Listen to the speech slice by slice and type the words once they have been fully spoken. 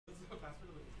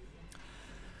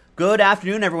Good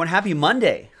afternoon, everyone. Happy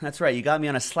Monday. That's right. You got me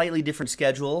on a slightly different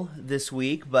schedule this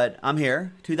week, but I'm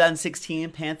here. 2016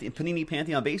 Panini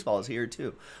Pantheon Baseball is here,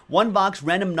 too. One box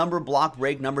random number block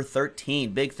break number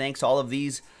 13. Big thanks to all of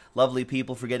these lovely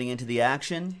people for getting into the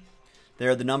action.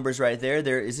 There are the numbers right there.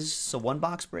 Is this a one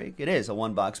box break? It is a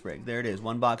one box break. There it is.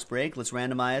 One box break. Let's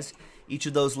randomize each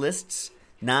of those lists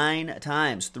 9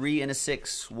 times. 3 and a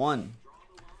 6. 1,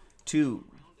 2,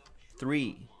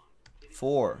 3,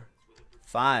 4,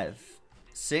 5,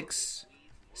 6,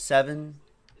 7,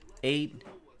 8,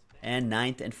 and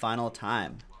ninth and final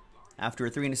time. After a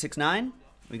 3 and a 6, 9,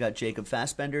 we got Jacob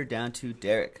Fassbender down to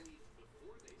Derek.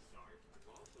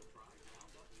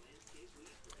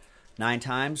 9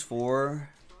 times for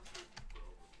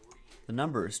the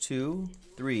numbers 2,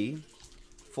 3,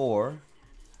 4,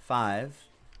 5,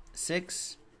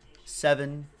 6,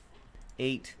 7,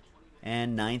 8,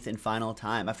 and ninth and final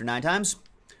time. After 9 times,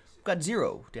 we've got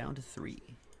 0 down to 3.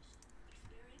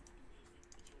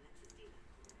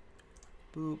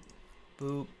 Boop,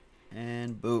 boop,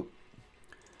 and boop.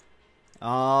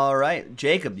 All right,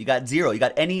 Jacob, you got 0. You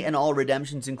got any and all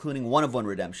redemptions, including 1 of 1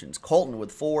 redemptions. Colton with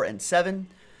 4 and 7.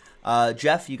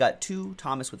 Jeff, you got 2.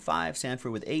 Thomas with 5.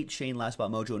 Sanford with 8. Shane, Last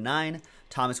Spot Mojo, 9.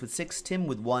 Thomas with 6. Tim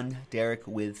with 1. Derek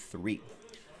with 3.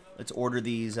 Let's order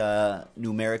these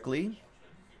numerically.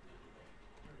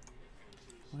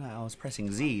 I was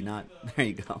pressing Z, not, there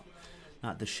you go,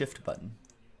 not the shift button.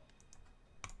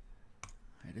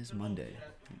 It is Monday.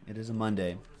 It is a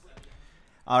Monday.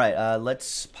 All right,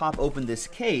 let's pop open this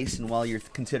case, and while you're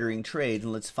considering trades,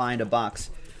 and let's find a box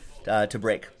to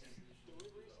break.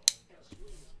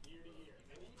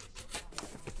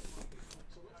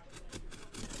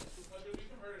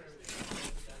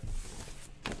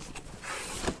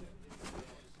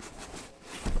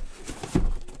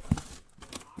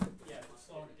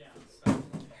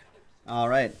 All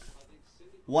right.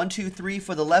 1, 2, 3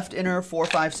 for the left inner, 4,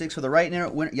 5, 6 for the right inner.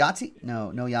 Yahtzee?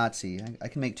 No Yahtzee. I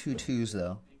can make 2 2s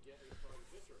though.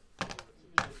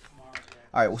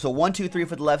 All right, so 1, 2, 3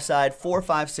 for the left side, 4,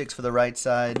 5, 6 for the right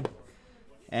side,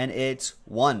 and it's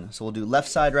 1. So we'll do left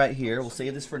side right here. We'll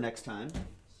save this for next time.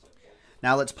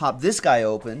 Now let's pop this guy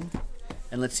open,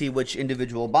 and let's see which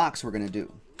individual box we're going to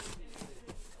do.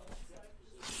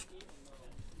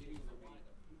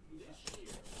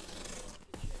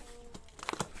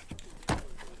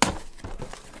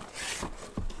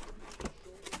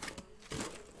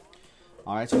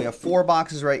 All right, so we have 4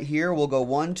 boxes right here. We'll go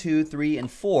 1, 2, 3, and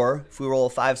 4. If we roll a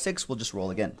 5, 6, we'll just roll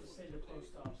again.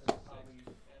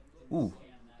 Ooh,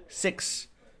 6.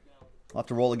 We'll have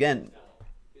to roll again.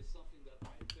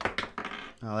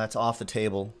 Oh, that's off the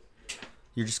table.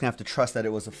 You're just going to have to trust that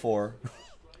it was a 4.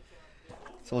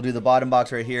 So we'll do the bottom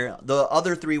box right here. The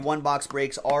other 3 one-box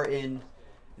breaks are in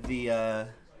the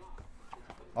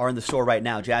store right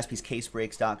now,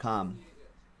 jaspyscasebreaks.com.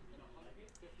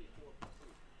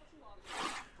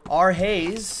 R.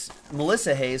 Hayes,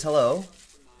 Melissa Hayes, hello.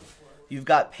 You've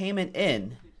got payment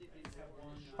in.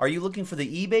 Are you looking for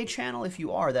the eBay channel? If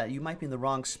you are, you might be in the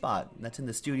wrong spot. That's in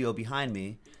the studio behind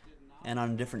me and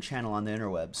on a different channel on the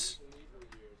interwebs.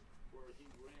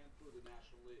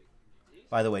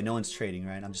 By the way, no one's trading,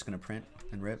 right? I'm just going to print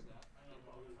and rip.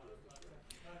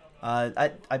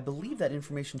 I believe that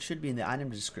information should be in the item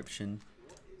description,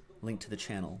 link to the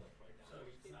channel.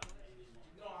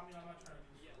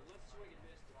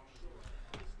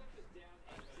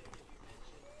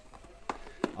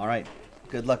 All right,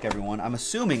 good luck, everyone. I'm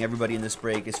assuming everybody in this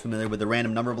break is familiar with the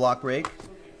random number block break.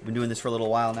 I've been doing this for a little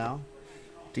while now.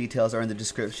 Details are in the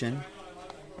description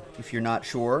if you're not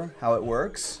sure how it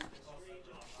works.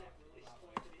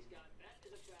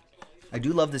 I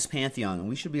do love this Pantheon, and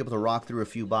we should be able to rock through a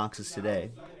few boxes today.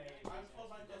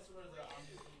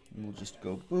 And we'll just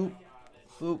go boop,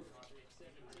 boop.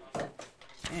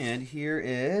 And here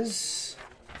is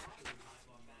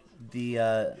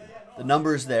the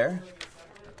numbers there.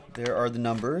 There are the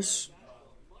numbers.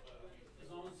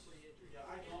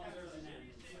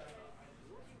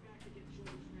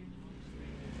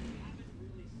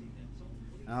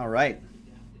 All right.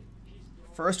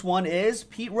 First one is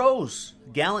Pete Rose,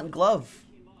 Gallant Glove.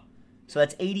 So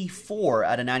that's 84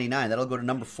 out of 99. That'll go to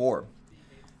number 4.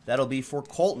 That'll be for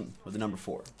Colton with the number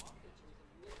 4.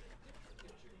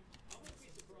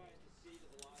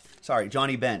 Sorry,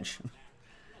 Johnny Bench.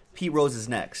 Pete Rose is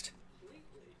next.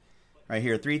 Right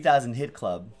here, 3,000 Hit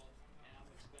Club.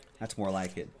 That's more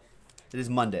like it. It is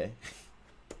Monday.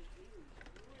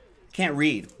 Can't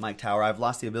read, Mike Tower. I've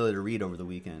lost the ability to read over the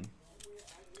weekend.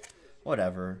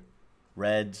 Whatever.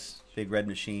 Reds, Big Red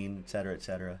Machine, etc.,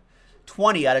 etc.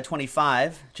 20 out of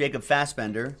 25. Jacob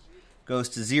Fassbender goes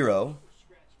to 0.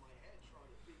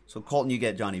 So Colton, you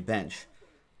get Johnny Bench.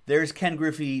 There's Ken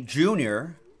Griffey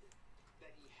Jr.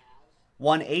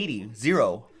 180.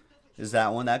 0 is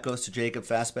that one. That goes to Jacob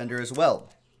Fassbender as well.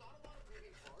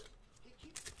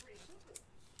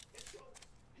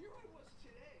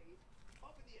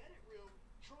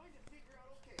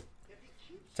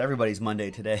 It's everybody's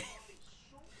Monday today.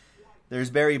 There's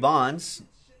Barry Bonds.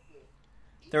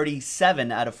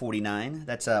 37 out of 49.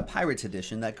 That's a Pirates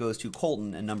edition. That goes to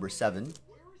Colton and number 7.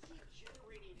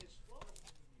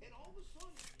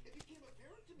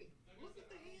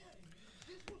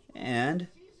 And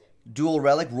dual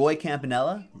relic, Roy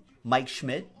Campanella, Mike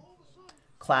Schmidt,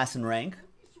 class and rank.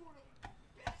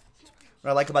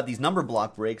 What I like about these number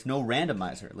block breaks, no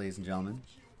randomizer, ladies and gentlemen.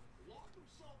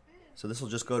 So this will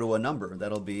just go to a number.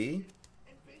 That'll be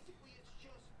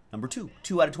number 2.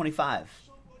 2 out of 25.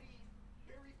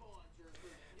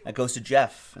 That goes to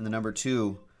Jeff and the number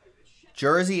 2.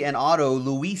 Jersey and auto,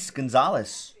 Luis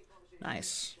Gonzalez.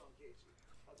 Nice.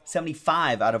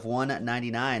 75 out of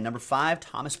 199. Number 5,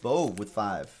 Thomas Bove with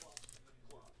 5.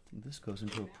 This goes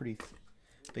into a pretty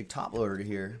big top loader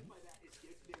here.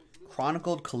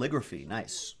 Chronicled Calligraphy.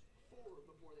 Nice.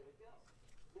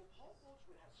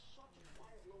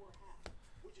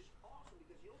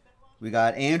 We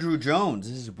got Andrew Jones.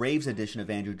 This is a Braves edition of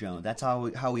Andrew Jones. That's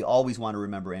how we always want to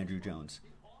remember Andrew Jones.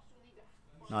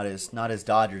 Not as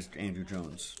Dodgers Andrew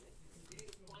Jones.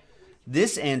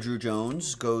 This Andrew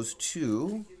Jones goes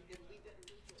to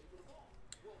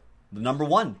the number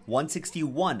 1,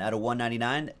 161 out of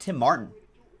 199, Tim Martin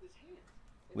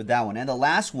with that one. And the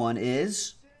last one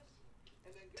is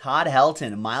Todd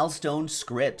Helton, Milestone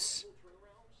Scripts.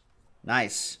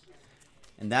 Nice.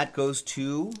 And that goes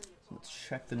to, let's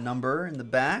check the number in the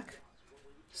back.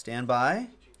 Stand by.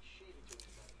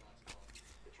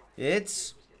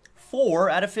 It's 4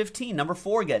 out of 15. Number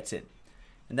 4 gets it.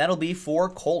 And that'll be for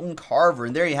Colton Carver.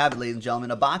 And there you have it, ladies and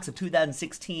gentlemen. A box of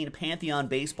 2016 Pantheon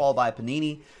Baseball by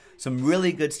Panini. Some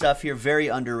really good stuff here. Very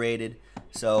underrated.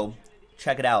 So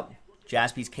check it out.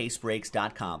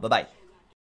 JaspysCaseBreaks.com. Bye-bye.